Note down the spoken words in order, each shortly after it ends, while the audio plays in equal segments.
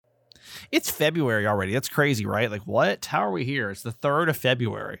It's February already. That's crazy, right? Like, what? How are we here? It's the 3rd of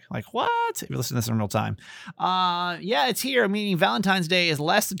February. Like, what? If you listen to this in real time. Yeah, it's here, meaning Valentine's Day is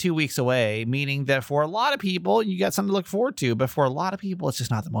less than 2 weeks away, meaning that for a lot of people, you got something to look forward to. But for a lot of people, it's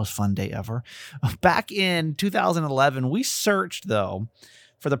just not the most fun day ever. Back in 2011, we searched, though,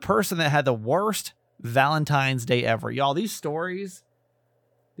 for the person that had the worst Valentine's Day ever. Y'all, these stories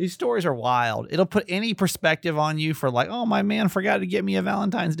are wild. It'll put any perspective on you for like, oh, my man forgot to get me a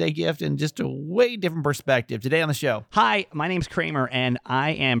Valentine's Day gift, and just a way different perspective. Today on the show. Hi, my name's Kramer, and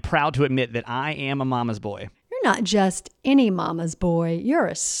I am proud to admit that I am a mama's boy. You're not just any mama's boy. You're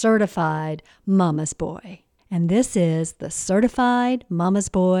a certified mama's boy. And this is the Certified Mama's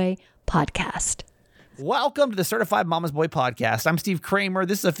Boy Podcast. Welcome to the Certified Mama's Boy Podcast. I'm Steve Kramer.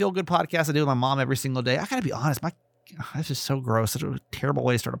 This is a feel-good podcast I do with my mom every single day. I got to be honest, this is so gross. Such a terrible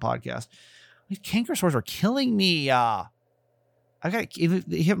way to start a podcast. These canker sores are killing me. I got, if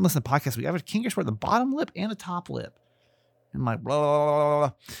you haven't listened to the podcast, we have a canker sore at the bottom lip and the top lip. And like, blah, blah,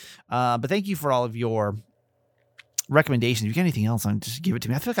 blah, blah. But thank you for all of your recommendations. If you got anything else, just give it to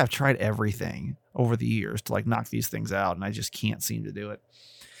me. I feel like I've tried everything over the years to like knock these things out, and I just can't seem to do it.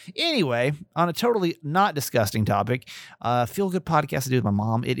 Anyway, on a totally not disgusting topic, feel good podcast to do with my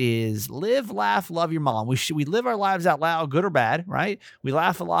mom. It is live, laugh, love your mom. We live our lives out loud, good or bad, right? We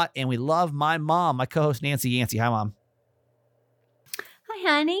laugh a lot, and we love my mom, my co-host Nancy Yancey. Hi, Mom.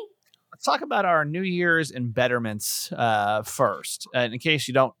 Hi, honey. Let's talk about our New Year's and betterments first. And in case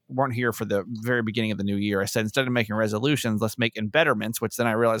you weren't here for the very beginning of the new year, I said instead of making resolutions, let's make betterments, which then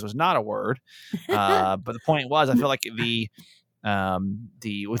I realized was not a word. But the point was, I feel like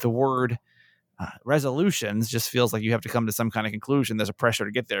with the word resolutions just feels like you have to come to some kind of conclusion. There's a pressure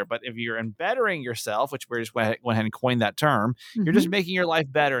to get there. But if you're embettering yourself, which we just went ahead and coined that term, you're just making your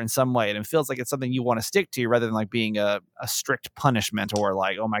life better in some way. And it feels like it's something you want to stick to rather than like being a strict punishment or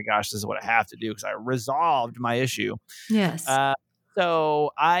like, oh my gosh, this is what I have to do because I resolved my issue. Yes. So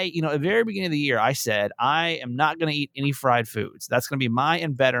at the very beginning of the year, I said, I am not going to eat any fried foods. That's going to be my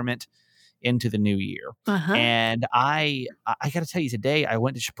embetterment into the new year. And I got to tell you, today I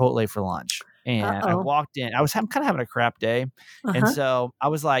went to Chipotle for lunch and I walked in. I'm kind of having a crap day. And so I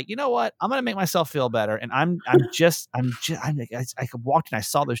was like, you know what? I'm going to make myself feel better. And I walked in, I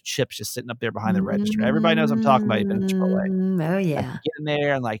saw those chips just sitting up there behind the register. Everybody knows I'm talking about. You've been to Chipotle. Oh yeah. Get in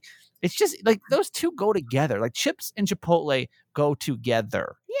there and like, it's just like those two go together. Like chips and Chipotle go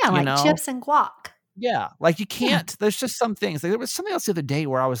together. Yeah. Like chips and guac. Yeah. Like you can't, there's just some things. Like there was something else the other day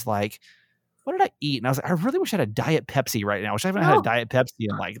where I was like, what did I eat? And I was like, I really wish I had a Diet Pepsi right now. I haven't had a Diet Pepsi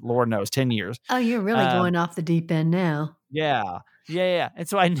in like, Lord knows, 10 years. Oh, you're really going off the deep end now. Yeah. And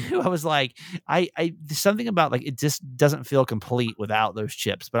so I knew, I was like, there's something about like, it just doesn't feel complete without those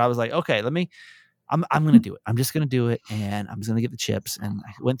chips. But I was like, okay, I'm going to do it. I'm just going to do it. And I'm just going to get the chips. And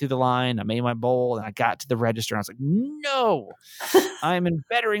I went through the line. I made my bowl and I got to the register. And I was like, no, I'm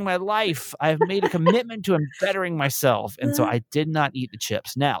embettering my life. I've made a commitment to embettering myself. And so I did not eat the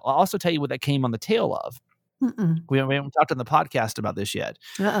chips. Now, I'll also tell you what that came on the tail of. We haven't talked on the podcast about this yet.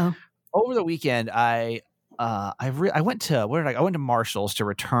 Over the weekend, I went to Marshall's to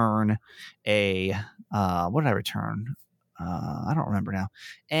return what did I return? I don't remember now.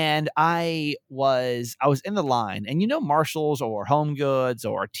 And I was in the line, and Marshall's or Home Goods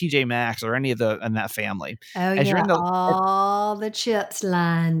or TJ Maxx or any of in that family. Oh, you're in all the chips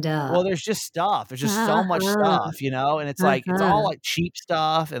lined up. Well, there's just stuff. There's just so much stuff, and it's like, it's all like cheap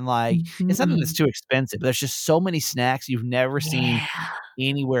stuff. And like, it's something that's too expensive, but there's just so many snacks you've never seen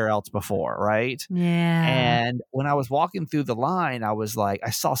anywhere else before. Right. Yeah. And when I was walking through the line, I was like,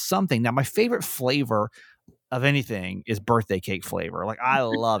 I saw something. Now, my favorite flavor of anything is birthday cake flavor. Like I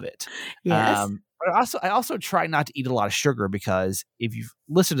love it. Yes. But I also try not to eat a lot of sugar because if you've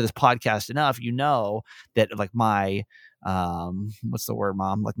listened to this podcast enough, you know that like my, what's the word,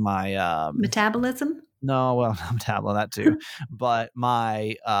 Mom? Like my, metabolism? No, well, I'm tabling that too. But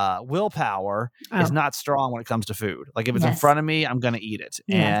my willpower is not strong when it comes to food. Like if it's in front of me, I'm going to eat it.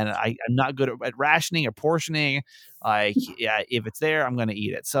 And I'm not good at rationing or portioning. Like, if it's there, I'm going to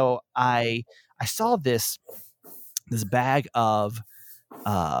eat it. So I saw this bag of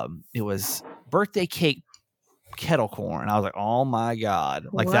it was birthday cake kettle corn. I was like, oh my God.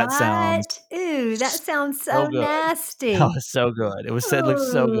 Like what? That sounds that sounds so nasty. That was so good. It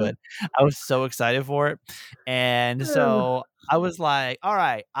looked so good. I was so excited for it. And so I was like, all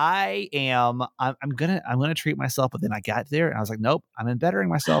right, I'm gonna treat myself. But then I got there and I was like, nope, I'm embettering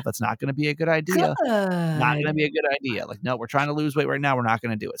myself. That's not gonna be a good idea. Not gonna be a good idea. Like, no, we're trying to lose weight right now. We're not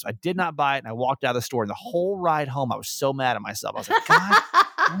gonna do it. So I did not buy it and I walked out of the store, and the whole ride home I was so mad at myself. I was like, God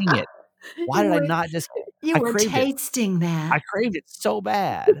dang it. Why did I not just get it? You I were craved it. tasting that. I craved it so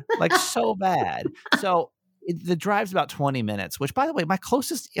bad, like so bad. So the drive's about 20 minutes, which by the way, my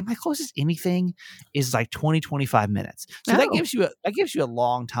closest anything is like 25 minutes. So that Oh. gives you a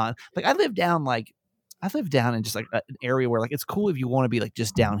long time. Like I live down in just like an area where like it's cool if you want to be like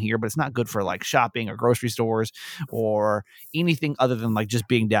just down here, but it's not good for like shopping or grocery stores or anything other than like just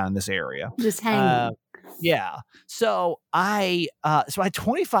being down in this area. Just hanging. Yeah. So I had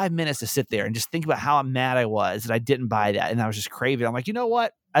 25 minutes to sit there and just think about how mad I was that I didn't buy that. And I was just craving. I'm like, you know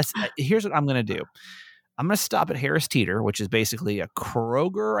what? Here's what I'm going to do. I'm going to stop at Harris Teeter, which is basically a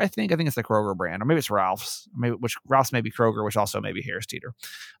Kroger, I think. I think it's the Kroger brand. Or maybe it's Ralph's. Which Ralph's may be Kroger, which also may be Harris Teeter.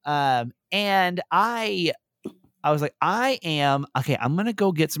 And I was like, I'm going to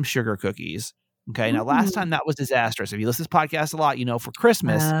go get some sugar cookies. Okay. Now, last time that was disastrous. If you listen to this podcast a lot, you know, for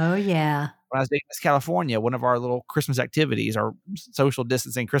Christmas. Oh, yeah. When I was dating Miss California, one of our little Christmas activities, our social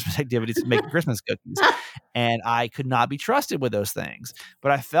distancing Christmas activities, is making Christmas cookies. And I could not be trusted with those things.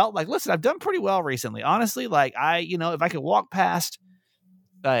 But I felt like, listen, I've done pretty well recently. Honestly, like if I could walk past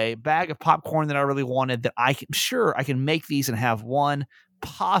a bag of popcorn that I really wanted, that I can make these and have one,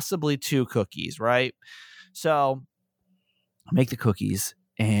 possibly two cookies, right? So I make the cookies.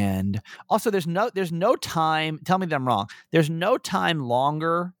 And also there's no time. Tell me that I'm wrong. There's no time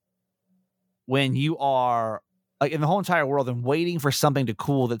longer when you are like in the whole entire world and waiting for something to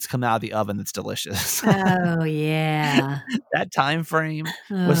cool that's come out of the oven that's delicious. Oh, yeah. That time frame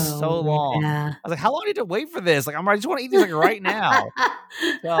was so long. Yeah. I was like, how long do you have to wait for this? Like, I just want to eat these like right now.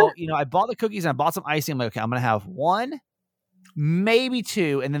 So, I bought the cookies and I bought some icing. I'm like, okay, I'm going to have one, maybe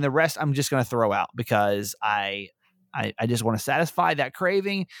two. And then the rest I'm just going to throw out because I just want to satisfy that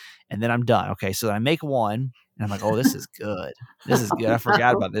craving. And then I'm done. Okay. So then I make one. And I'm like, oh, this is good. This is good. I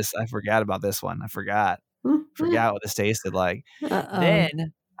forgot about this. I forgot about this one. I forgot what this tasted like.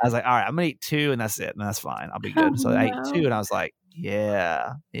 Then I was like, all right, I'm going to eat two and that's it. And that's fine. I'll be good. So I ate two and I was like,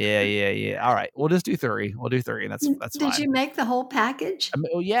 yeah. All right. We'll just do three. We'll do three. And that's fine. Did you make the whole package?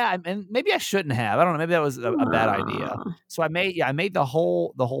 Yeah. And maybe I shouldn't have. I don't know. Maybe that was a bad idea. So I made the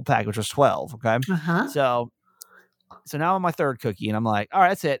whole pack, which was 12. Okay. So now I'm my third cookie and I'm like, all right,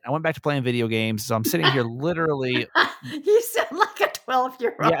 that's it. I went back to playing video games. So I'm sitting here literally. You sound like a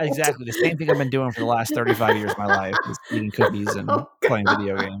 12-year-old. Yeah, exactly. The same thing I've been doing for the last 35 years of my life is eating cookies and playing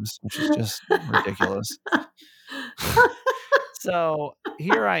video games, which is just ridiculous. So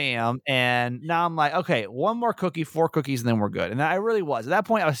here I am. And now I'm like, okay, one more cookie, 4 cookies, and then we're good. And I really was. At that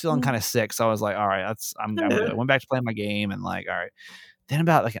point, I was feeling kind of sick. So I was like, all right, I'm good. I went back to playing my game and like, all right. Then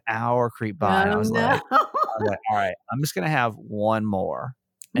about like an hour creeped by. And I was like, all right, I'm just going to have one more.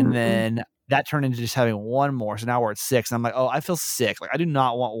 And then that turned into just having one more. So now we're at 6. And I'm like, oh, I feel sick. Like I do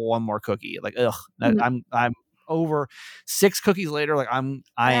not want one more cookie. Like, I'm over 6 cookies later. Like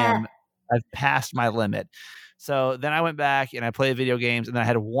I've passed my limit. So then I went back and I played video games and then I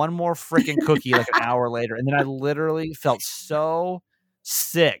had one more freaking cookie like an hour later. And then I literally felt so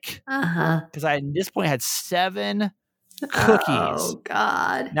sick because I, at this point, had 7 cookies. Oh,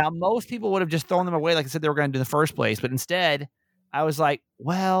 God. Now, most people would have just thrown them away like I said they were going to do in the first place. But instead, I was like,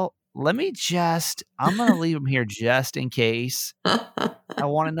 well, I'm going to leave them here just in case I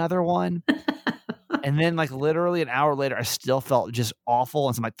want another one. And then like literally an hour later, I still felt just awful.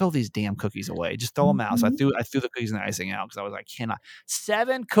 And so I'm like, throw these damn cookies away. Just throw them out. So I threw the cookies and the icing out because I was like, cannot.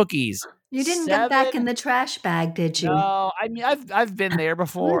 7 cookies. You didn't get back in the trash bag, did you? No, I mean I've been there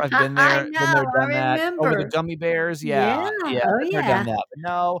before. I've been there. I know, done that. remember. Over the gummy bears. Yeah. Oh, I've done that. But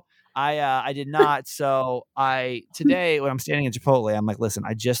no, I did not. So today when I'm standing in Chipotle, I'm like, listen,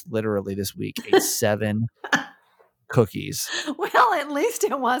 I just literally this week ate 7 cookies. Well, at least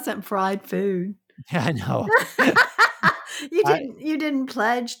it wasn't fried food. Yeah, I know. You didn't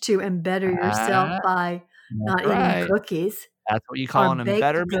pledge to embetter yourself by not eating cookies. That's what you call an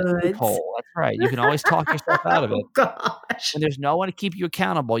embetterment loophole. That's right. You can always talk yourself out of it. Oh, gosh. When there's no one to keep you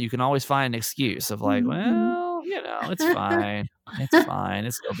accountable, you can always find an excuse of like, well, it's fine. It's fine.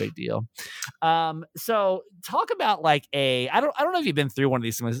 It's no big deal. So talk about like I don't know if you've been through one of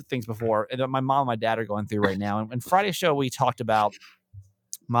these things before that my mom and my dad are going through right now. And Friday's show, we talked about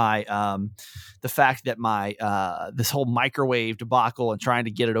my the fact that my this whole microwave debacle and trying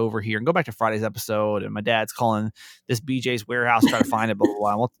to get it over here, and go back to Friday's episode, and my dad's calling this BJ's warehouse trying to find it, blah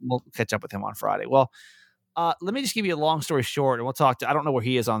blah blah. We'll catch up with him on Friday. Well, let me just give you a long story short, and we'll talk I don't know where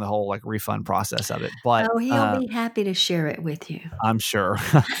he is on the whole like refund process of it, but he'll be happy to share it with you, I'm sure.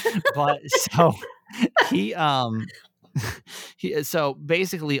 But so he so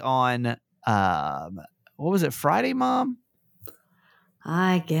basically on what was it, Friday, Mom?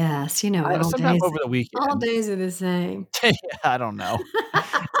 I guess, all Sometime days, over the all weekend. days are the same. Yeah, I don't know.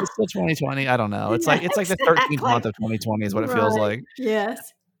 It's still 2020. I don't know. It's Yeah, like the 13th month exactly. of 2020 is what it feels Right. like.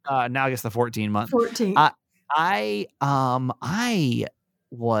 Yes. Now I guess the 14th month. 14th. I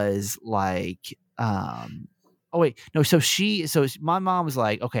was like, oh wait, no. So my mom was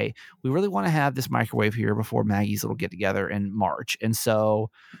like, okay, we really want to have this microwave here before Maggie's little get together in March, and so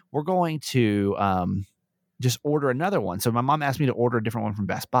we're going to just order another one. So my mom asked me to order a different one from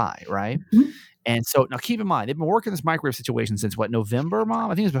Best Buy, right? Mhm. And so now keep in mind, they've been working this microwave situation since what, November,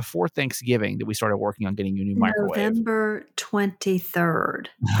 Mom? I think it was before Thanksgiving that we started working on getting you a new microwave. November 23rd,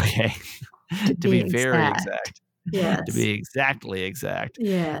 Okay. to To be be very exact. exact. Yes. To be exactly exact.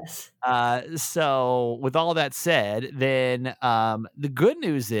 Yes. So with all that said, then the good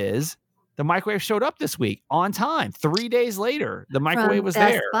news is the microwave showed up this week on time. 3 days later, the microwave From was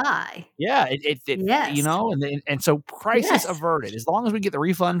Best there. Buy. Yeah, it Yes. and so crisis Yes. averted. As long as we get the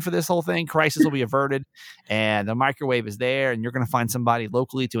refund for this whole thing, crisis will be averted, and the microwave is there, and you're going to find somebody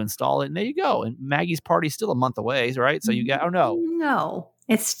locally to install it, and there you go. And Maggie's party's still a month away, right? So you got No,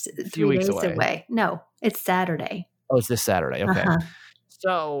 it's a few 3 weeks days away. away. No, it's Saturday. Oh, it's this Saturday. Okay. Uh-huh.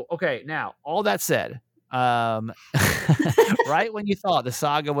 So, okay, now all that said, right when you thought the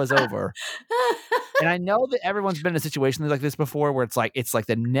saga was over, and I know that everyone's been in a situation like this before, where it's like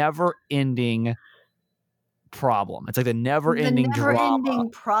the never-ending problem. It's like the The never-ending drama.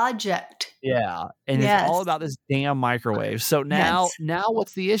 never-ending project. Yeah, and it's all Yes. about this damn microwave. So now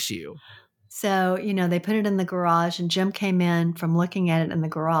what's the issue? So, they put it in the garage, and Jim came in from looking at it in the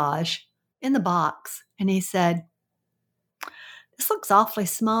garage, in the box, and he said, "This looks awfully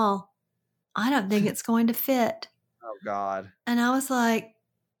small. I don't think it's going to fit." Oh God. And I was like,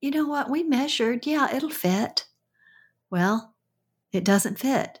 "You know what? We measured. Yeah, it'll fit." Well, it doesn't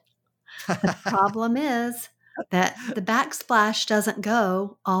fit. The problem is that the backsplash doesn't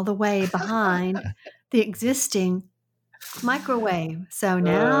go all the way behind the existing microwave. So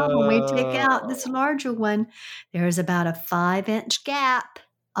now when we take out this larger one, there's about a 5-inch gap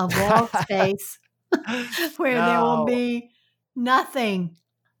of wall space where there will No. be nothing.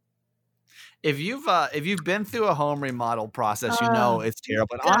 If you've been through a home remodel process, you know Oh, it's terrible.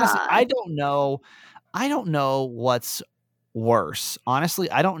 But honestly, God. I don't know what's worse.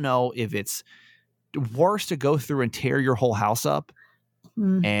 Honestly, I don't know if it's worse to go through and tear your whole house up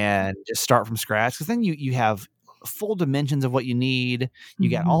Mm. and just start from scratch, because then you have full dimensions of what you need. You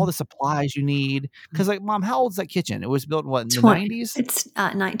got all the supplies you need. Because like, Mom, how old's that kitchen? It was built in what, in the 90s? It's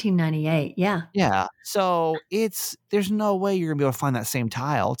 1998. Yeah. Yeah. So there's no way you're gonna be able to find that same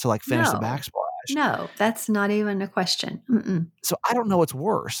tile to like finish the No. backsplash. No, that's not even a question. Mm-mm. So I don't know what's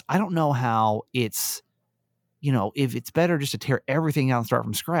worse. I don't know how it's, if it's better just to tear everything out and start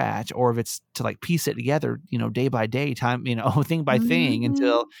from scratch, or if it's to like piece it together, day by day, time, thing by thing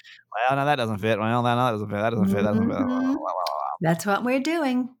until, well, no, that doesn't fit. Well, no, that doesn't fit. That doesn't fit. That doesn't fit. Mhm. That's what we're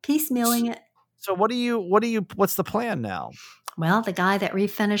doing, piecemealing it. So what's the plan now? Well, the guy that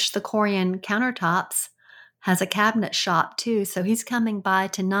refinished the Corian countertops has a cabinet shop too. So he's coming by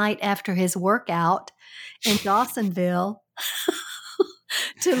tonight after his workout in Dawsonville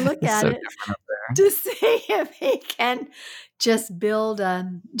to look at it, to see if he can just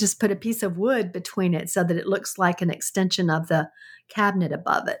just put a piece of wood between it so that it looks like an extension of the cabinet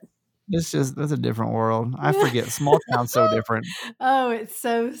above it. That's a different world. I forget. Small town's so different. Oh, it's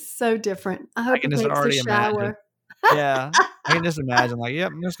so different. I hope I can he just takes a already imagine. shower. Yeah, I can just imagine. Like,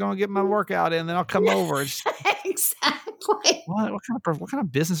 yep, I'm just gonna get my workout in, then I'll come over. It's just, Exactly. what kind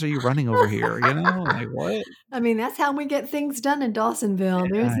of business are you running over here? Like what? I mean, that's how we get things done in Dawsonville.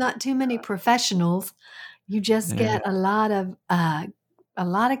 There's not too many professionals. You just get a lot of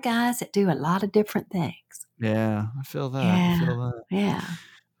guys that do a lot of different things. Yeah, I feel that. Yeah. I feel that. Yeah.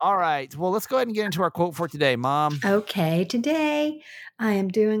 All right. Well, let's go ahead and get into our quote for today, Mom. Okay. Today, I am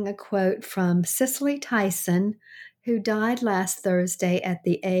doing a quote from Cicely Tyson, who died last Thursday at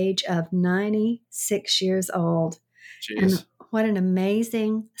the age of 96 years old. Jeez. And what an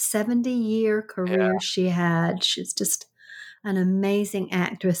amazing 70-year career she had. She's just an amazing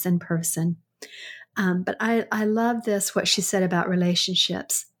actress in person. But I love what she said about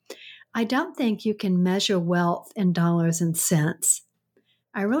relationships. "I don't think you can measure wealth in dollars and cents.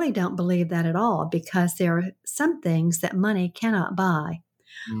 I really don't believe that at all, because there are some things that money cannot buy.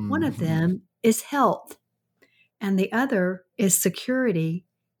 One of them is health, and the other is security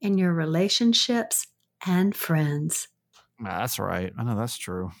in your relationships and friends." That's right. I know that's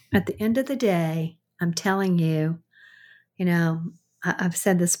true. At the end of the day, I'm telling you, I've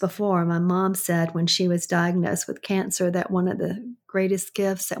said this before. My mom said when she was diagnosed with cancer that one of the greatest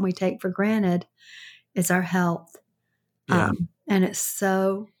gifts that we take for granted is our health. Yeah. And it's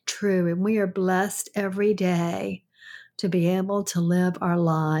so true. And we are blessed every day to be able to live our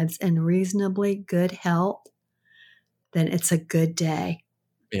lives in reasonably good health. Then it's a good day.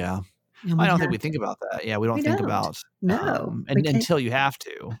 Yeah. And I we don't think have, we think about that. Yeah, we don't we think don't. about No, we and can't. until you have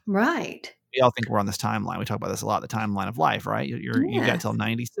to. Right. We all think we're on this timeline. We talk about this a lot, the timeline of life, right? You got Yes. till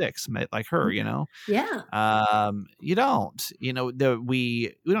 96, like her, you know. Yeah. You don't, you know,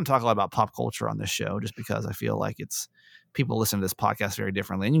 we don't talk a lot about pop culture on this show just because I feel like it's people listen to this podcast very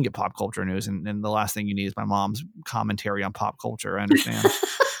differently, and you can get pop culture news, and the last thing you need is my mom's commentary on pop culture. I understand.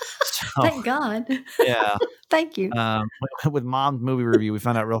 So Thank God. yeah. Thank you. With mom's movie review, we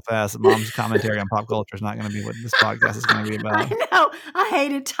found out real fast that mom's commentary on pop culture is not going to be what this podcast is going to be about. I know. I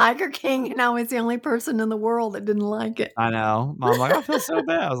hated Tiger King, and I was the only person in the world that didn't like it. I know. Mom's like, I feel so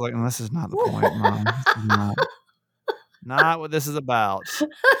bad. I was like, this is not the point, Mom. This is not what this is about.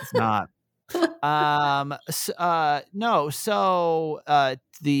 It's not. No. So,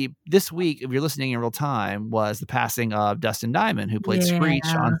 this week, if you're listening in real time, was the passing of Dustin Diamond, who played Screech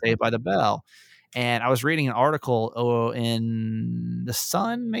on Saved by the Bell. And I was reading an article in The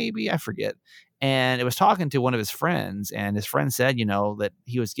Sun, maybe, I forget. And it was talking to one of his friends, and his friend said, you know, that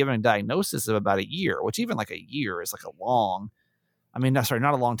he was given a diagnosis of about a year, which even like a year is like a long. I mean, not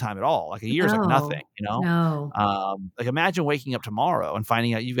a long time at all. Like a year is like nothing, you know? No. Like imagine waking up tomorrow and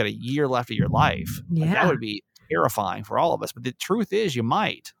finding out you've got a year left of your life. Yeah. Like, that would be terrifying for all of us. But the truth is you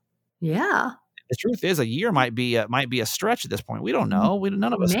might. Yeah. The truth is a year might be a stretch at this point. We don't know.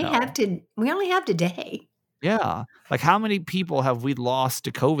 None of us know. We only have today. Yeah. Like how many people have we lost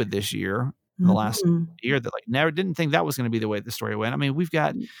to COVID this year? The last year that like never didn't think that was going to be the way the story went. I mean, we've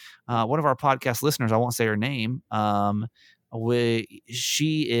got one of our podcast listeners, I won't say her name.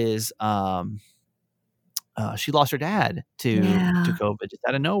 She lost her dad to COVID just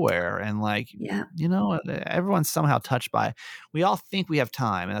out of nowhere. And like, you know, everyone's somehow touched by it. We all think we have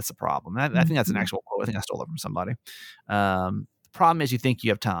time, and that's the problem. I think that's an actual quote. I think I stole it from somebody. The problem is you think you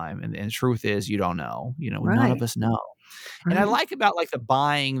have time, and the truth is you don't know. You know, none of us know. Right. And I like about like the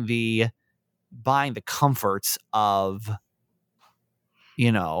buying the comforts of,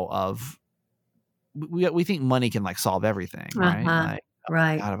 you know, of we think money can like solve everything, right? Like,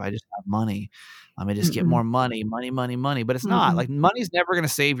 right. God, if I just have money, I'm gonna just get more money. But it's not like money's never going to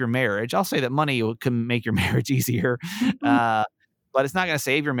save your marriage. I'll say that money can make your marriage easier, but it's not going to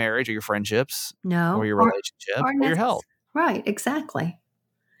save your marriage or your friendships, or your relationship, or your health. Right. Exactly.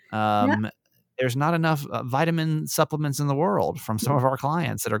 There's not enough vitamin supplements in the world from some of our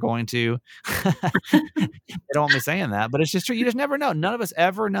clients that are going to, they don't want me saying that, but it's just true. You just never know. None of us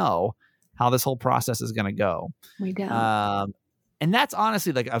ever know how this whole process is going to go. We don't. And that's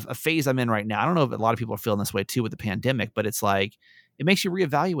honestly like a phase I'm in right now. I don't know if a lot of people are feeling this way too with the pandemic, but it's like, it makes you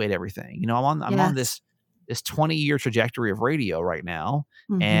reevaluate everything. You know, I'm on this 20-year trajectory of radio right now,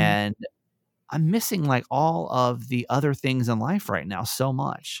 and I'm missing like all of the other things in life right now so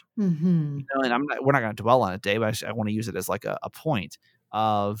much, you know, and we're not going to dwell on it, Dave. I want to use it as like a point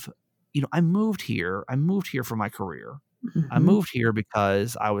of, you know, I moved here for my career. I moved here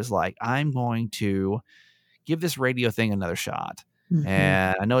because I was like, I'm going to give this radio thing another shot.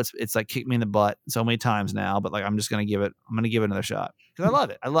 And I know it's like kicked me in the butt so many times now, but like, I'm going to give it another shot because I love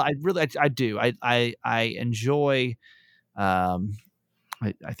it. I do. I enjoy, I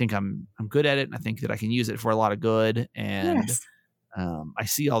think I'm good at it, and I think that I can use it for a lot of good. And I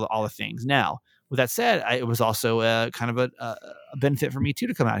see all the things. Now, with that said, it was also kind of a benefit for me too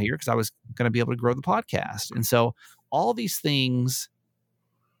to come out here because I was going to be able to grow the podcast. And so all these things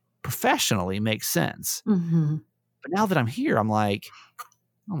professionally make sense. But now that I'm here, I'm like,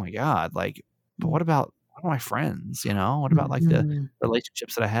 oh my God, like, but what about my friends? You know, what about like the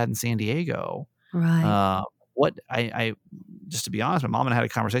relationships that I had in San Diego? Right. What I just to be honest, my mom and I had a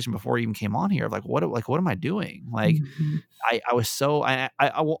conversation before I even came on here of like, what am I doing? Like, I was so, I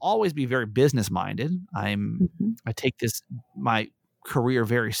will always be very business minded. I take my career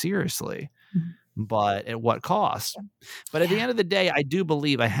very seriously, but at what cost? But at the end of the day, I do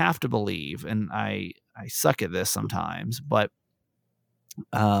believe, I have to believe, and I suck at this sometimes, but,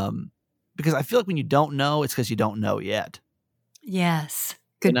 because I feel like when you don't know, it's because you don't know yet. Yes.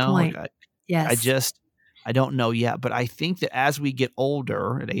 Good point. Like Yes. I don't know yet, but I think that as we get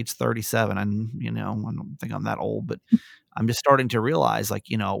older at age 37, and, you know, I don't think I'm that old, but I'm just starting to realize, like,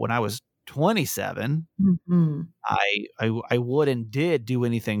 you know, when I was 27, I would and did do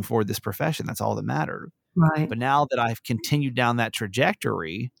anything for this profession. That's all that mattered. Right. But now that I've continued down that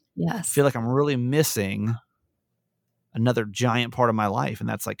trajectory, I feel like I'm really missing another giant part of my life, and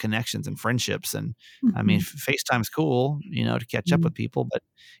that's like connections and friendships. And I mean, FaceTime's cool, you know, to catch up with people, but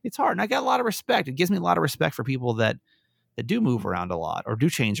it's hard. And I got a lot of respect. It gives me a lot of respect for people that that do move around a lot or do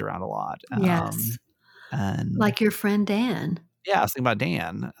change around a lot. Yes. And Like your friend Dan. yeah, I was thinking about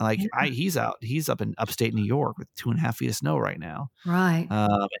Dan. Like Yeah. he's up in upstate New York with 2.5 feet of snow right now. Right.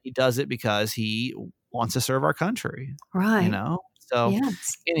 He does it because he wants to serve our country, Right. So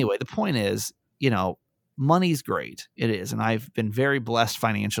Yes. anyway, the point is, money's great. It is. And I've been very blessed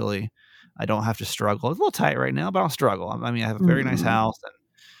financially. I don't have to struggle. It's a little tight right now, but I don't struggle. I mean, I have a very nice house and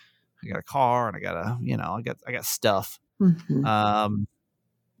I got a car and I got I got stuff. Mm-hmm.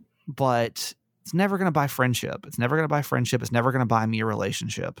 But it's never going to buy friendship. It's never going to buy friendship. It's never going to buy me a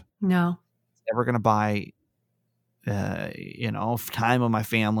relationship. No. It's never going to buy, time with my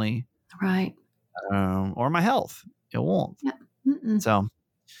family. Right. Or my health. It won't. Yeah. Mm-mm. So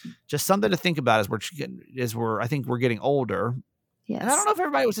just something to think about as I think we're getting older. Yes. And I don't know if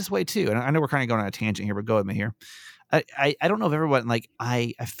everybody was this way too. And I know we're kind of going on a tangent here, but go with me here. I don't know if everyone, like,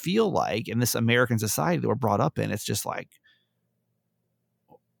 I feel like in this American society that we're brought up in, it's just like,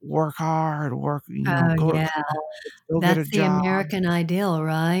 work hard, go yeah. go get a That's the job. American ideal,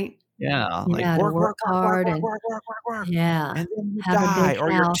 right? Yeah. Like Yeah, to work hard and work. yeah, And then you have a die big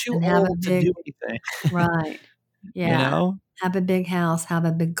or you're house too and have a old to big do anything. right. You Yeah. know? Have a big house, have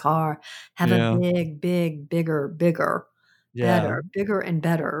a big car, have a Yeah. bigger, Yeah. better, bigger and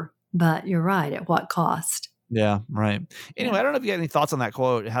better. But you're right. At what cost? Yeah, right. Anyway, Yeah. I don't know if you got any thoughts on that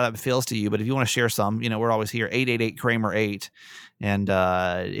quote, how that feels to you, but if you want to share some, we're always here, 888-Kramer-8. And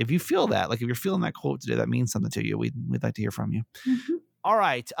if you feel that, like if you're feeling that quote today, that means something to you, we'd like to hear from you. Mm-hmm. All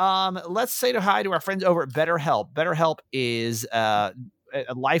right. Let's say hi to our friends over at BetterHelp. BetterHelp is a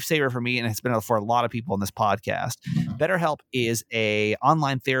lifesaver for me, and it's been for a lot of people on this podcast. BetterHelp is a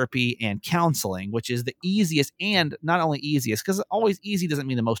online therapy and counseling, which is the easiest, and not only easiest, because always easy doesn't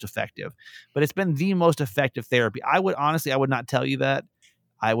mean the most effective, but it's been the most effective therapy. I would not tell you that.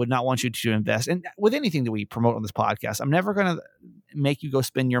 I would not want you to invest. And with anything that we promote on this podcast, I'm never going to make you go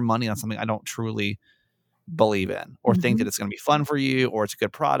spend your money on something I don't truly believe in or think that it's going to be fun for you, or it's a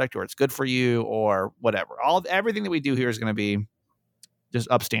good product, or it's good for you, or whatever. Everything that we do here is going to be just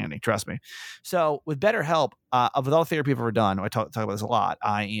upstanding. Trust me. So with BetterHelp, with all the therapy I've ever done, I talk about this a lot.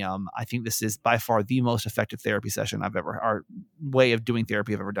 I think this is by far the most effective therapy session or way of doing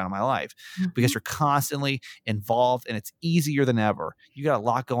therapy I've ever done in my life, because you're constantly involved and it's easier than ever. You got a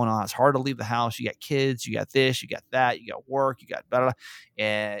lot going on. It's hard to leave the house. You got kids, you got this, you got that, you got work, you got blah, blah,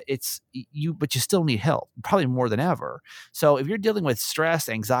 blah. But you still need help, probably more than ever. So if you're dealing with stress,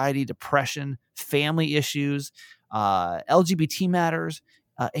 anxiety, depression, family issues, LGBT matters,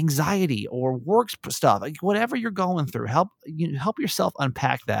 anxiety, or work stuff, like whatever you're going through, help yourself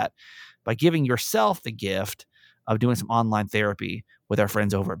unpack that by giving yourself the gift of doing some online therapy with our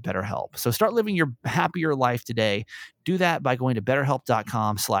friends over at BetterHelp. So start living your happier life today. Do that by going to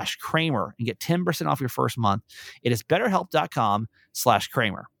betterhelp.com/Kramer and get 10% off your first month. It is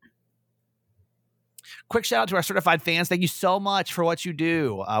betterhelp.com/Kramer. Quick shout out to our certified fans. Thank you so much for what you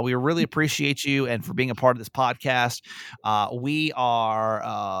do. We really appreciate you and for being a part of this podcast.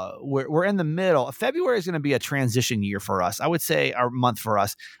 We're in the middle. February is going to be a transition year for us. I would say our month for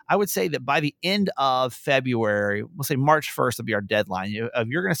us. I would say that by the end of February, we'll say March 1st will be our deadline. You're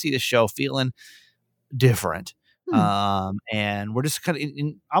going to see the show feeling different. And we're just kind of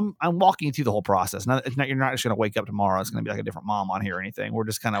I'm walking you through the whole process. You're not just going to wake up tomorrow. It's going to be like a different mom on here or anything. We're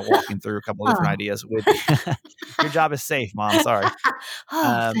just kind of walking through a couple of different ideas with your job is safe, Mom. Sorry.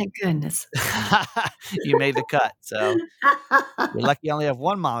 Thank goodness. You made the cut. So you're lucky you only have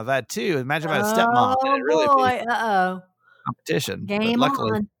one mom. I've had two. Imagine if I had a stepmom. It'd really be competition. Game but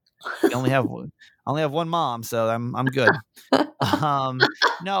luckily, on. I only have one mom, so I'm good.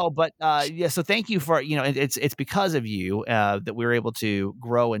 So thank you for, it's because of you that we were able to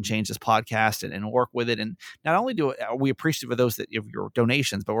grow and change this podcast and work with it. And not only are we appreciative of those of your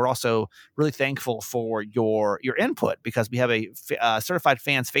donations, but we're also really thankful for your input, because we have a certified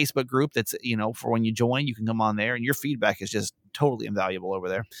fans Facebook group that's, for when you join, you can come on there, and your feedback is just totally invaluable over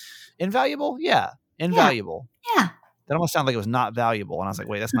there. Invaluable? Yeah. Invaluable. Yeah. That almost sounded like it was not valuable. And I was like,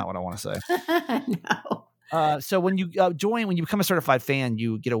 wait, that's not what I want to say. No. So when you when you become a certified fan,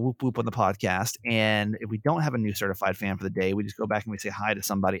 you get a whoop whoop on the podcast. And if we don't have a new certified fan for the day, we just go back and we say hi to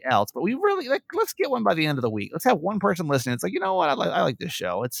somebody else. But we really let's get one by the end of the week. Let's have one person listening. It's like, you know what? I like this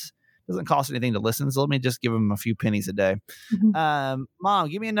show. It doesn't cost anything to listen. So let me just give them a few pennies a day. Mom,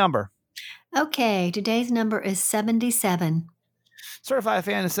 give me a number. Okay. Today's number is 77. Certified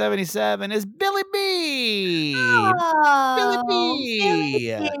fan of 77 is Billy B. Oh, Billy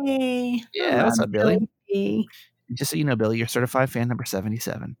B. Yeah, what's up, Billy? Just so you know, Billy, you're certified fan number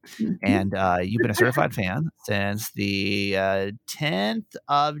 77. And you've been a certified fan since the 10th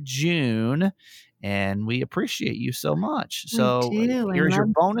of June. and we appreciate you so much. We So do, and here's your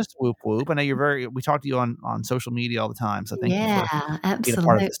love. bonus whoop whoop. I know we talk to you on social media all the time, so thank you for Yeah, being a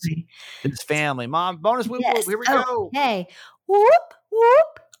part of absolutely. this family. Mom, bonus whoop whoop. Yes. Here we go. Okay. Whoop,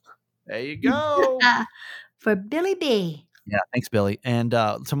 whoop. There you go. For Billy B. Yeah, thanks, Billy. And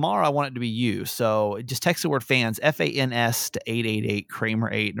tomorrow I want it to be you. So just text the word fans, FANS, to 888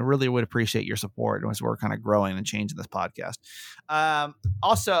 Kramer 8. And I really would appreciate your support as we're kind of growing and changing this podcast.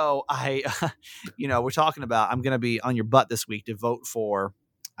 Also, we're talking about, I'm going to be on your butt this week to vote for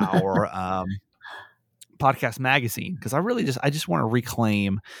our podcast magazine, because I just want to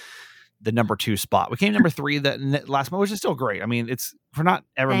reclaim the number 2 spot. We came number 3 that last month, which is still great. I mean, we're not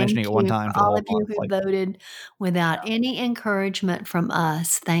ever mentioning it one time for the all whole of you month. who voted without any encouragement from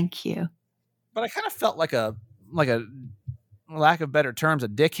us. Thank you. But I kind of felt like a lack of better terms, a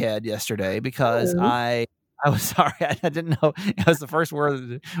dickhead yesterday, because I was sorry. I didn't know it was the first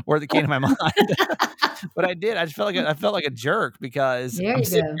word that came to my mind. But I did. I just felt like a jerk because There I'm you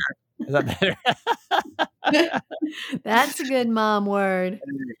sitting go. here. Is that better? That's a good mom word.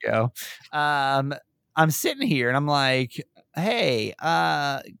 There you go. I'm sitting here and I'm like, hey,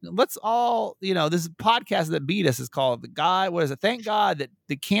 let's all, this podcast that beat us is called Thank God that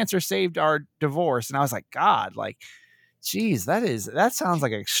the cancer saved our divorce. And I was like, God, geez, that sounds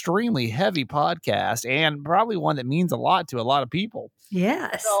like an extremely heavy podcast and probably one that means a lot to a lot of people.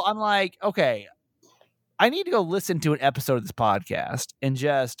 Yes. So I'm like, okay, I need to go listen to an episode of this podcast and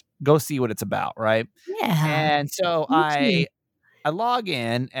just go see what it's about. Right. Yeah. And so I log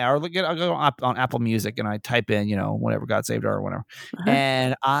in or I'll go on Apple Music and I type in, whatever, God saved her or whatever. Uh-huh.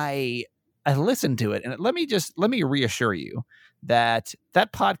 And I listened to it. And let me reassure you that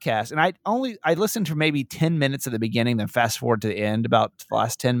podcast, and I listened for maybe 10 minutes at the beginning, then fast forward to the end, about the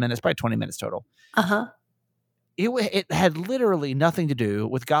last 10 minutes, probably 20 minutes total. Uh-huh. It had literally nothing to do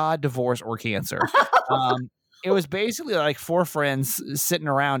with God, divorce, or cancer. It was basically like 4 friends sitting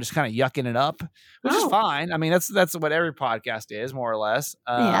around just kind of yucking it up, which is fine. I mean, that's what every podcast is, more or less.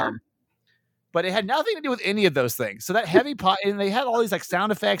 But it had nothing to do with any of those things. So that heavy and they had all these like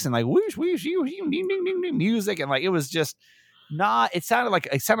sound effects and like whoosh, whoosh, music, and like it was just not. It sounded like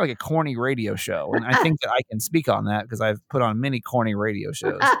a corny radio show, and I think that I can speak on that because I've put on many corny radio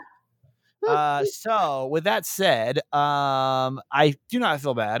shows. So with that said, I do not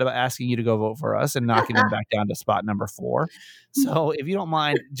feel bad about asking you to go vote for us and knocking them back down to spot number 4. So if you don't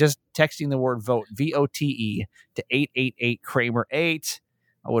mind just texting the word vote, VOTE, to 888 Kramer 8,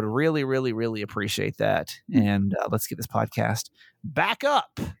 I would really, really, really appreciate that. And let's get this podcast back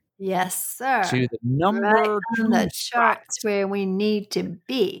up. Yes, sir. To the number right 2 on the charts where we need to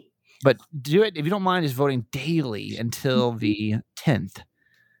be. But do it, if you don't mind, just voting daily until the 10th.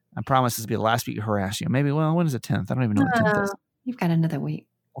 I promise this will be the last week to harass you. Maybe, when is the 10th? I don't even know what the 10th is. You've got another week.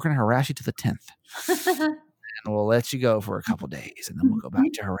 We're going to harass you to the 10th. And we'll let you go for a couple days, and then we'll go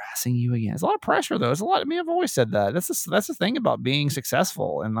back to harassing you again. It's a lot of pressure, though. It's a lot. I mean, I've always said that. That's the thing about being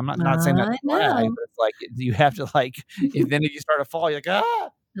successful. And I'm not saying that to brag, but it's like you have to if then if you start to fall, you're like,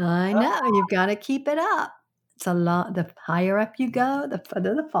 I know. You've got to keep it up. It's a lot. The higher up you go, the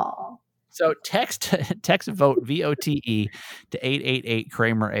further the fall. So text vote VOTE to 888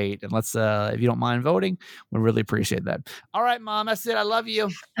 Kramer 8, and let's if you don't mind voting, we really appreciate that. All right, Mom, that's it. I love you.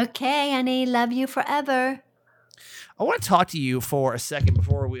 Okay, honey, love you forever. I want to talk to you for a second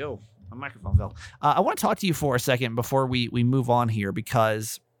before we. Oh, my microphone fell. I want to talk to you for a second before we move on here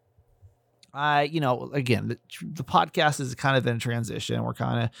because again, the podcast is kind of in transition. We're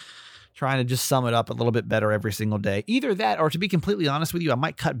kind of trying to just sum it up a little bit better every single day. Either that, or to be completely honest with you, I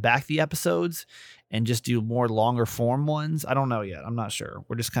might cut back the episodes and just do more longer form ones. I don't know yet. I'm not sure.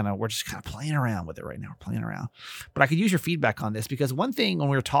 We're just kind of playing around with it right now. We're playing around. But I could use your feedback on this because one thing when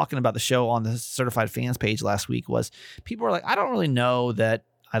we were talking about the show on the Certified Fans page last week was people were like, I don't really know that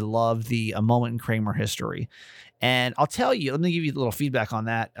I love the A Moment in Kramer history. And I'll tell you, let me give you a little feedback on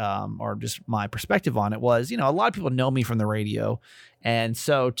that, or just my perspective on it was, a lot of people know me from the radio. And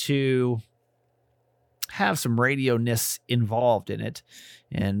so to have some radio-ness involved in it,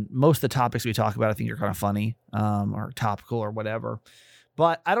 and most of the topics we talk about, I think are kind of funny, or topical or whatever.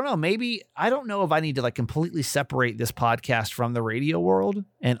 But I don't know, I don't know if I need to completely separate this podcast from the radio world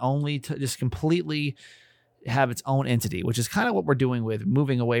and only to just completely have its own entity, which is kind of what we're doing with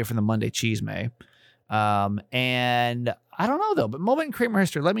moving away from the Monday Cheesemay. And I don't know though, but Moment in Kramer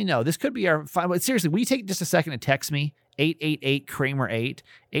history, let me know. This could be our final. Seriously, will you take just a second to text me 888 Kramer 8,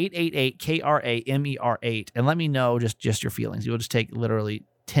 888 KRAMER 8, and let me know just your feelings. You'll just take literally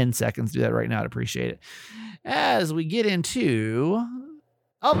 10 seconds to do that right now. I'd appreciate it. As we get into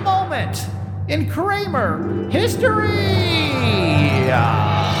A Moment in Kramer history.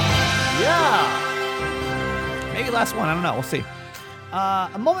 Yeah. last one. I don't know. We'll see.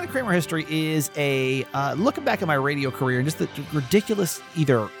 A moment of Kramer history is a looking back at my radio career and just the ridiculous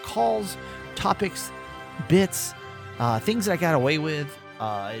either calls, topics, bits, things that I got away with,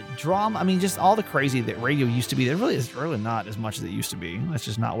 drama. I mean, just all the crazy that radio used to be. There really is really not as much as it used to be. That's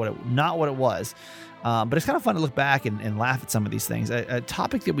just not what it was. But it's kind of fun to look back and laugh at some of these things. A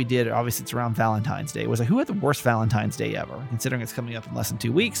topic that we did, obviously it's around Valentine's Day, was like, who had the worst Valentine's Day ever? Considering it's coming up in less than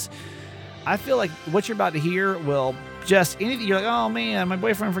 2 weeks. I feel like what you're about to hear will just anything. You're like, oh man, my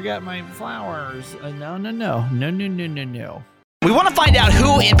boyfriend forgot my flowers. No. We want to find out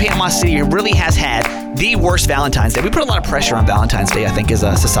who in Panama City really has had the worst Valentine's Day. We put a lot of pressure on Valentine's Day, I think, as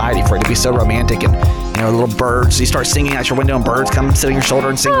a society for it to be so romantic and, little birds. You start singing out your window and birds come sit on your shoulder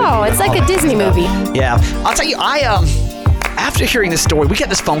and sing. Oh, it's like a Disney movie. Yeah. I'll tell you, after hearing this story, we got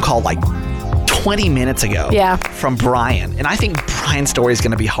this phone call like 20 minutes ago from Brian. And I think Brian's story is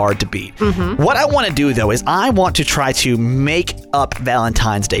going to be hard to beat. Mm-hmm. What I want to do, though, is I want to try to make up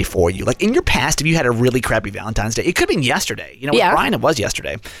Valentine's Day for you. Like in your past, if you had a really crappy Valentine's Day, it could have been yesterday. With Brian, it was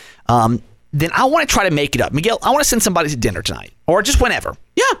yesterday. Then I want to try to make it up. Miguel, I want to send somebody to dinner tonight or just whenever.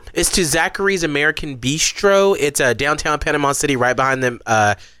 Yeah, it's to Zachary's American Bistro. It's downtown Panama City, right behind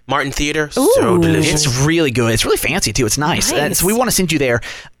the Martin Theater. Ooh. So delicious. It's really good. It's really fancy, too. It's nice. So we want to send you there.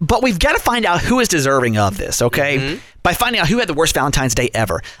 But we've got to find out who is deserving of this, okay? Mm-hmm. By finding out who had the worst Valentine's Day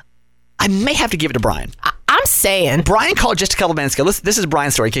ever. I may have to give it to Brian. I'm saying. Brian called just a couple minutes ago. This is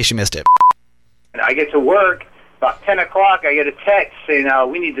Brian's story in case you missed it. I get to work, about 10 o'clock, I get a text saying,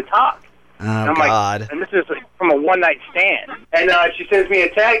 we need to talk. Oh, and I'm God. And this is from a one-night stand. And she sends me a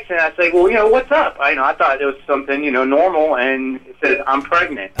text, and I say, well, what's up? I thought it was something, normal, and it says, I'm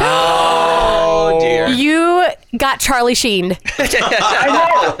pregnant. Oh, dear. You got Charlie Sheen.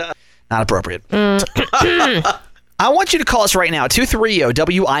 I know. Not appropriate. I want you to call us right now,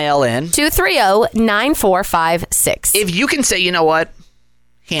 230-WILN. 230-9456. If you can say, you know what,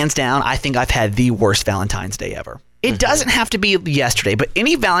 hands down, I think I've had the worst Valentine's Day ever. It doesn't have to be yesterday, but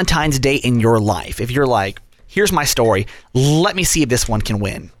any Valentine's Day in your life, if you're like, here's my story, let me see if this one can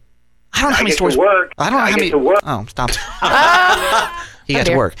win. I don't know how many stories. I don't know how many. Oh, stop. You got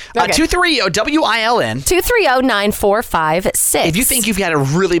to work. Okay. 230-WILN. 230-9456. If you think you've had a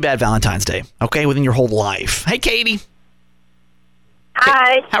really bad Valentine's Day, okay, within your whole life. Hey, Katie.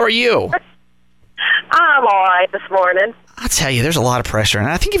 Hi. Hey, how are you? I'm all right this morning. I'll tell you, there's a lot of pressure. And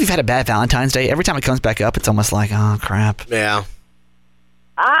I think if you've had a bad Valentine's Day, every time it comes back up, it's almost like, oh, crap. Yeah.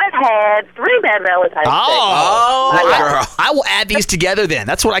 I've had 3 bad Valentine's Days. Girl. I will add these together then.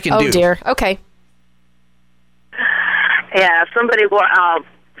 That's what I can do. Oh, dear. Okay. Yeah,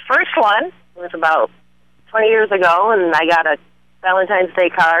 first one was about 20 years ago, and I got a Valentine's Day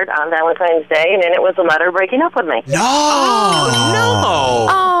card on Valentine's Day, and then it was a letter breaking up with me. No.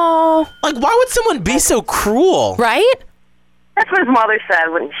 Oh. Like, why would someone be so cruel? Right? That's what his mother said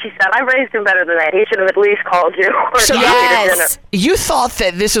when she said, I raised him better than that. He should have at least called you. So yes. You thought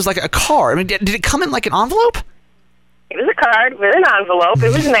that this was like a card. I mean, did it come in like an envelope? It was a card with an envelope.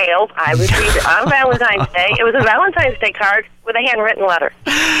 It was mailed. I received it on Valentine's Day. It was a Valentine's Day card with a handwritten letter.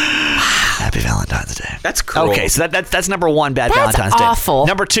 Happy Valentine's Day. That's cruel. Okay, so that's number one bad That's Valentine's Day. awful.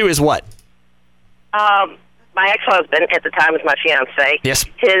 Number 2 is what? My ex-husband, at the time was my fiancé. Yes.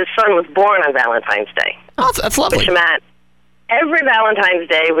 His son was born on Valentine's Day. Oh, that's lovely. Which meant every Valentine's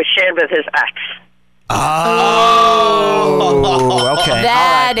Day was shared with his ex. Oh, okay.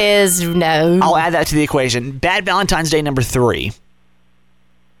 That is no. I'll add that to the equation. Bad Valentine's Day number 3.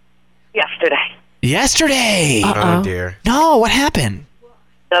 Yesterday. Oh, dear. No, what happened?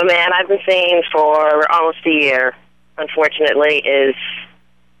 The man I've been seeing for almost a year, unfortunately, is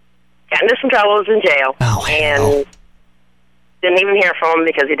got into some trouble, was in jail. Oh, hell. And didn't even hear from him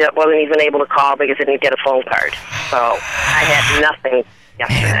because he wasn't even able to call because he didn't get a phone card. So I had nothing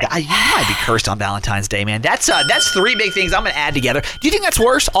yesterday. Man, you might be cursed on Valentine's Day, man. That's 3 big things I'm going to add together. Do you think that's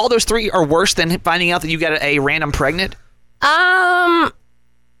worse? All those 3 are worse than finding out that you got a random pregnant? I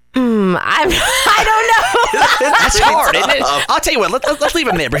don't know. That's hard, isn't it? I'll tell you what. Let's leave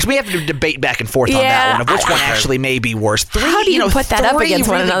them there because we have to debate back and forth on that one of which one actually may be worse. 3, How do you put that up 3 against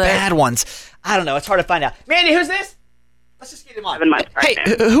one really another? Bad ones. I don't know. It's hard to find out. Mandy, who's this? Let's just get him on. Hey,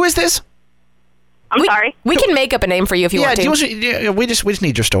 who is this? I'm sorry? We can make up a name for you if you want to. We just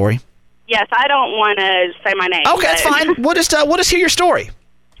need your story. Yes, I don't want to say my name. Okay, that's fine. We'll just hear your story.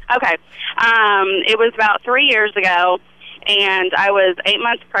 Okay. It was about 3 years ago, and I was 8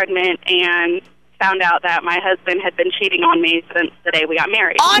 months pregnant and found out that my husband had been cheating on me since the day we got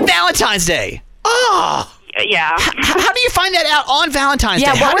married. On Valentine's Day? Oh! Yeah. How do you find that out on Valentine's Day?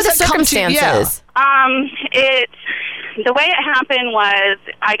 Yeah, How what were does the that come to you? circumstances? the way it happened was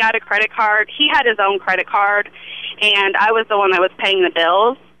I got a credit card. He had his own credit card, and I was the one that was paying the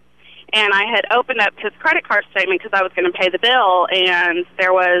bills. And I had opened up his credit card statement because I was going to pay the bill, and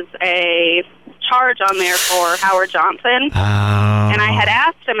there was a charge on there for Howard Johnson. And I had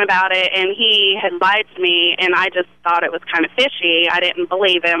asked him about it, and he had lied to me, and I just thought it was kind of fishy. I didn't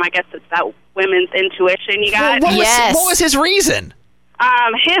believe him. I guess it's that women's intuition you got. What was his reason?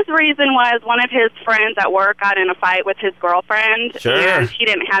 His reason was one of his friends at work got in a fight with his girlfriend, and he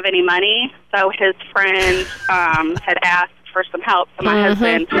didn't have any money, so his friend had asked for some help, so my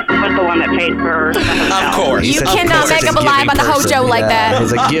husband was the one that paid for the hotel. Of course. You cannot make up a lie about the hojo like that.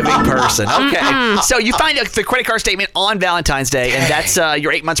 He's a giving person. Okay. So you find the credit card statement on Valentine's Day, and that's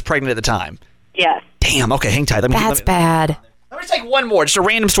you're 8 months pregnant at the time. Yes. Damn. Okay, hang tight. That's bad. Let me take one more, just a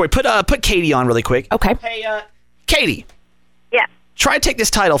random story. Put Katie on really quick. Okay. Hey, Katie. Yeah. Try to take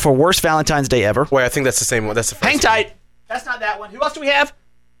this title for worst Valentine's Day ever. Wait, I think that's the same one. That's the first Hang tight. That's not that one. Who else do we have?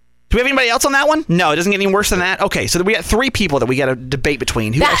 Do we have anybody else on that one? No, it doesn't get any worse than that. Okay, so we got 3 people that we got to debate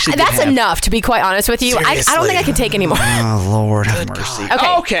between. Who actually did That's have? enough, to be quite honest with you. I don't think I can take any more. Oh, Lord have mercy.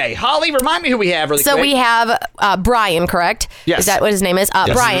 Okay, Holly, remind me who we have really quick. So we have Brian, correct? Yes. Is that what his name is?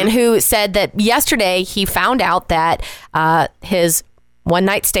 Yes. Brian, who said that yesterday he found out that his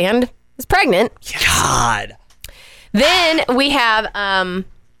one-night stand is pregnant. God. Then we have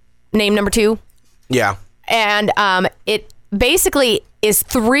name number 2. Yeah. And it basically is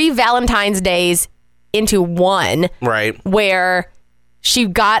 3 Valentine's Days into one. Right. Where she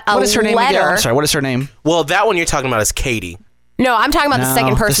got a What is her name letter. again? I'm sorry, what is her name? Well, that one you're talking about is Katie. No, I'm talking about the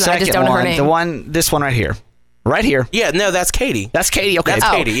second person. I just don't know her name. This one right here. Right here. Yeah, no, that's Katie. That's Katie. Okay. That's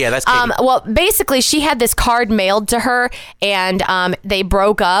Katie. Yeah, that's Katie. Well, basically, she had this card mailed to her, and they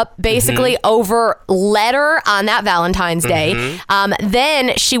broke up basically over letter on that Valentine's Day.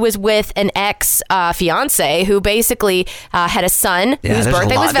 Then she was with an ex-fiance who basically had a son whose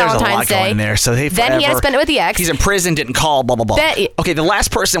birthday was Valentine's Day. There. So then he had to spend it with the ex. He's in prison, didn't call, blah, blah, blah. Okay, the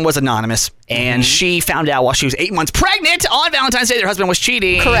last person was anonymous, and she found out while she was 8 months pregnant on Valentine's Day that her husband was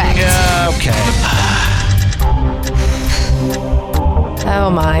cheating. Correct. Okay. Oh,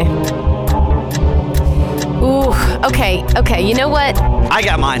 my. Ooh, okay. You know what? I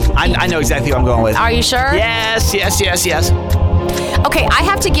got mine. I know exactly what I'm going with. Are you sure? Yes. Okay, I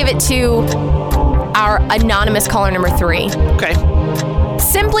have to give it to our anonymous caller number 3. Okay.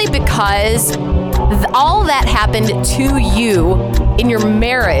 Simply because all that happened to you in your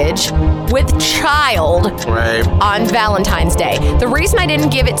marriage with child on Valentine's Day. The reason I didn't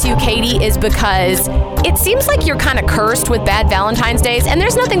give it to Katie is because it seems like you're kind of cursed with bad Valentine's Days, and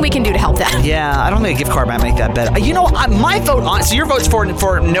there's nothing we can do to help that. Yeah, I don't think a gift card might make that better. You know, my vote on. So your vote's for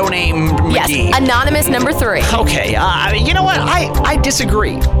No Name McGee. Yes, anonymous number 3. Okay, you know what? I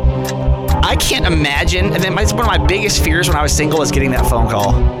disagree. I can't imagine, and then one of my biggest fears when I was single is getting that phone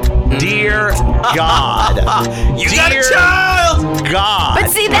call. Dear God. You got a child! God. But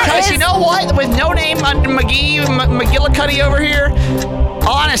see, because you know what? With No Name McGillicuddy over here,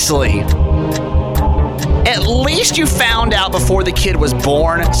 honestly, at least you found out before the kid was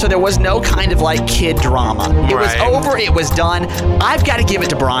born, so there was no kind of like kid drama. It was over, it was done. I've got to give it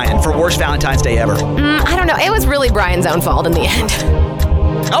to Brian for worst Valentine's Day ever. I don't know. It was really Brian's own fault in the end.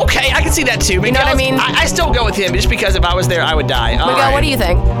 Okay, I can see that too. You know what I mean? I still go with him just because if I was there, I would die. Miguel, what do you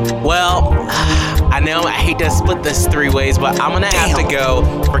think? Well, I know I hate to split this 3 ways, but I'm going to have to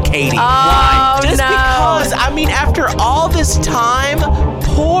go for Katie. Oh, Just because, after all this time,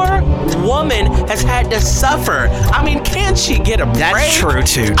 poor woman has had to suffer. Can't she get a break? That's true,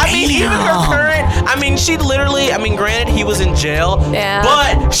 too. Even her current, she literally, granted, he was in jail,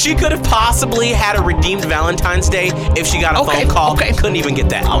 but she could have possibly had a redeemed Valentine's Day if she got a phone call. Okay. Couldn't even get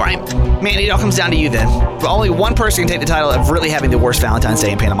that. All right. Man, it all comes down to you then. Only one person can take the title of really having the worst Valentine's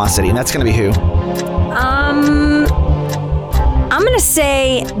Day in Panama City, and that's going to be who? I'm going to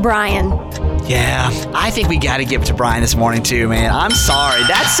say Brian. Yeah, I think we got to give it to Brian this morning too, man. I'm sorry.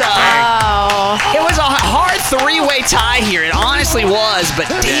 That's It was a hard 3-way tie here. It honestly was, but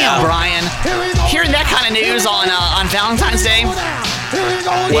damn, Brian, hearing that kind of news on Valentine's Day.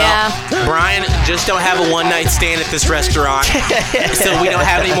 Well, Brian, just don't have a one-night stand at this restaurant, so we don't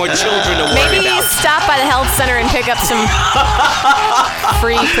have any more children to worry about. Maybe stop by the health center and pick up some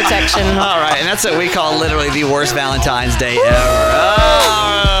free protection. All right, and that's what we call literally the worst Valentine's Day ever.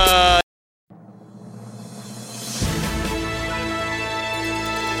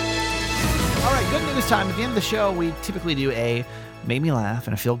 All right, good news time. At the end of the show, we typically do a Make Me Laugh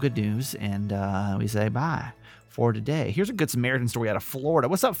and a Feel Good News, and we say bye for today. Here's a good Samaritan story out of Florida.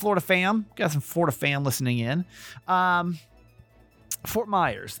 What's up, Florida fam? Got some Florida fam listening in. Fort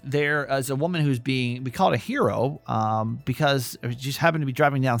Myers, there is a woman who's being, we call it a hero, because she just happened to be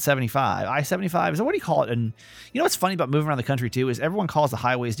driving down 75. I-75, is what do you call it? And you know what's funny about moving around the country too is everyone calls the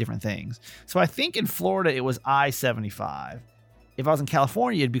highways different things. So I think in Florida it was I-75. If I was in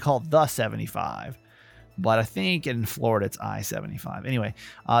California, it'd be called the 75. But I think in Florida it's I-75. Anyway,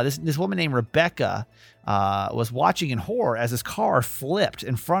 this woman named Rebecca was watching in horror as his car flipped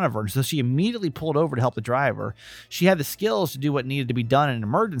in front of her. And so she immediately pulled over to help the driver. She had the skills to do what needed to be done in an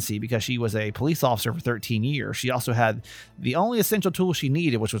emergency because she was a police officer for 13 years. She also had the only essential tool she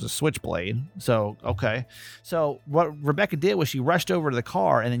needed, which was a switchblade. So, okay. So what Rebecca did was she rushed over to the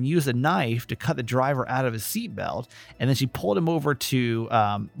car and then used a knife to cut the driver out of his seatbelt. And then she pulled him over to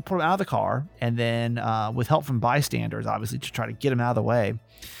pull him out of the car. And then with help from bystanders, obviously, to try to get him out of the way,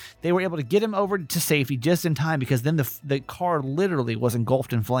 they were able to get him over to safety just in time because then the car literally was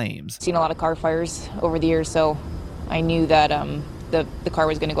engulfed in flames. Seen a lot of car fires over the years, so I knew that the car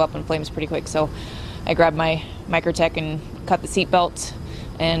was going to go up in flames pretty quick. So I grabbed my Microtech and cut the seatbelt,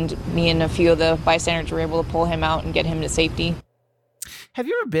 and me and a few of the bystanders were able to pull him out and get him to safety. Have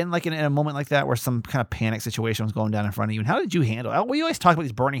you ever been like in a moment like that where some kind of panic situation was going down in front of you? And how did you handle it? We always talk about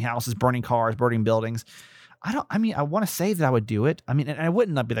these burning houses, burning cars, burning buildings. I want to say that I would do it. I mean, and I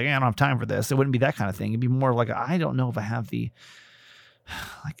wouldn't be like, I don't have time for this. It wouldn't be that kind of thing. It'd be more like, I don't know if I have the,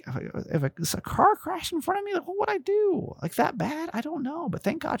 like, if a car crashed in front of me, like, what would I do? Like that bad? I don't know. But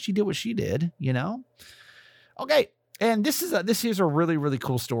thank God she did what she did, you know? Okay. And this is a really, really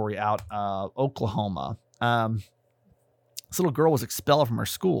cool story out of Oklahoma. This little girl was expelled from her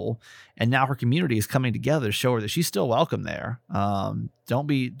school, and now her community is coming together to show her that she's still welcome there. Don't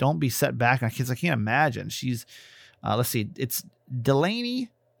be set back. I can't imagine. She's, let's see, it's Delaney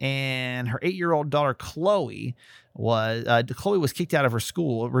and her 8-year-old daughter Chloe was kicked out of her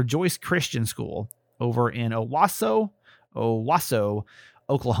school, Rejoice Christian School, over in Owasso,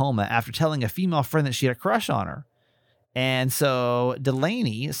 Oklahoma, after telling a female friend that she had a crush on her. And so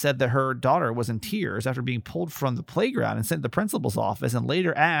Delaney said that her daughter was in tears after being pulled from the playground and sent to the principal's office, and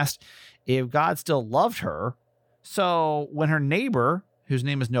later asked if God still loved her. So when her neighbor, whose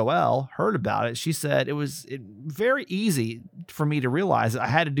name is Noelle, heard about it, she said it was very easy for me to realize that I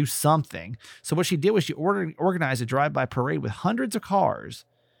had to do something. So what she did was she organized a drive-by parade with hundreds of cars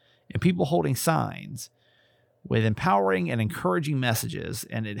and people holding signs with empowering and encouraging messages,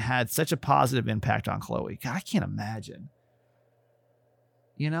 and it had such a positive impact on Chloe. God, I can't imagine.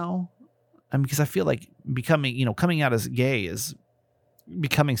 You know? I mean, because I feel like coming out as gay is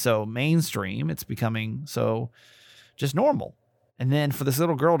becoming so mainstream. It's becoming so just normal. And then for this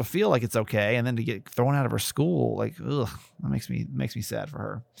little girl to feel like it's okay and then to get thrown out of her school, like, ugh, that makes me sad for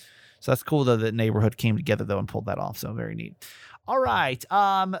her. So that's cool, though, that neighborhood came together, though, and pulled that off. So very neat. All right.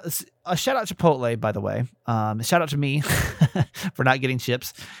 A shout out Chipotle, by the way. Shout out to me for not getting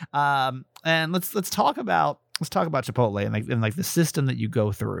chips. And let's talk about Chipotle and like the system that you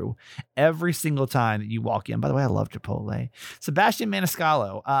go through every single time that you walk in. By the way, I love Chipotle. Sebastian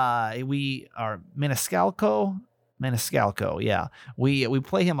Maniscalco. We are Maniscalco. Yeah. We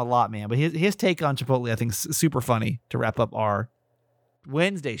play him a lot, man. But his take on Chipotle, I think, is super funny to wrap up our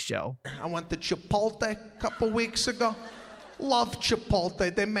Wednesday show. I went to Chipotle a couple weeks ago. Love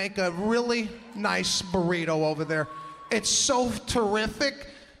Chipotle. They make a really nice burrito over there. It's so terrific.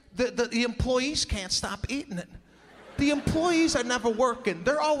 The employees can't stop eating it. The employees are never working.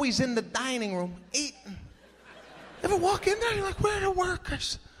 They're always in the dining room eating. Ever walk in there, you're like, where are the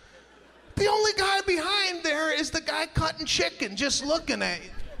workers? The only guy behind there is the guy cutting chicken, just looking at you.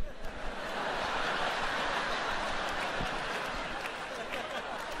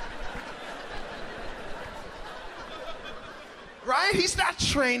 Right? He's not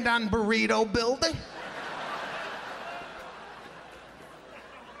trained on burrito building.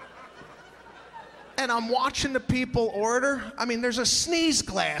 And I'm watching the people order. I mean, there's a sneeze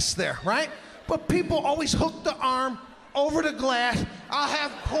glass there, right? But people always hook the arm over the glass. I'll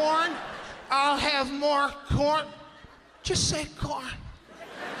have corn. I'll have more corn. Just say corn.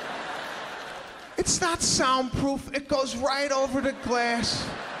 It's not soundproof. It goes right over the glass.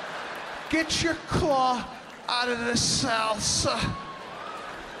 Get your claw out of the salsa.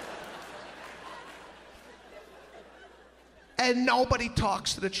 And nobody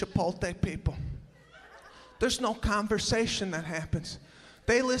talks to the Chipotle people. There's no conversation that happens.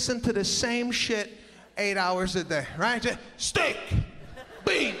 They listen to the same shit 8 hours a day, right? Steak,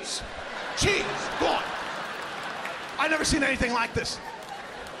 beans, cheese, go on. I've never seen anything like this.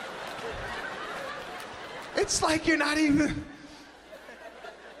 It's like you're not even,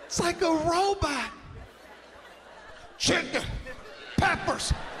 it's like a robot. Chicken,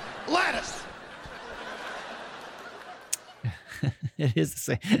 peppers, lettuce. It is the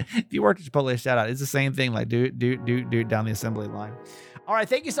same. If you work at Chipotle, shout out. It's the same thing. Like do it down the assembly line. All right.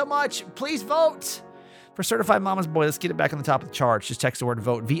 Thank you so much. Please vote for Certified Mama's Boy. Let's get it back on the top of the charts. Just text the word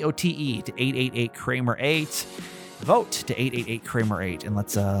vote, VOTE, to 888-Kramer-8. Vote to 888-Kramer-8. And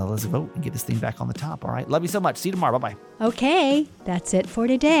let's vote and get this thing back on the top. All right. Love you so much. See you tomorrow. Bye-bye. Okay. That's it for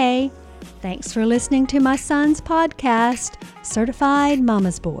today. Thanks for listening to my son's podcast, Certified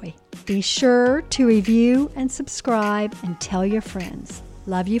Mama's Boy. Be sure to review and subscribe and tell your friends.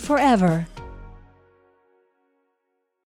 Love you forever.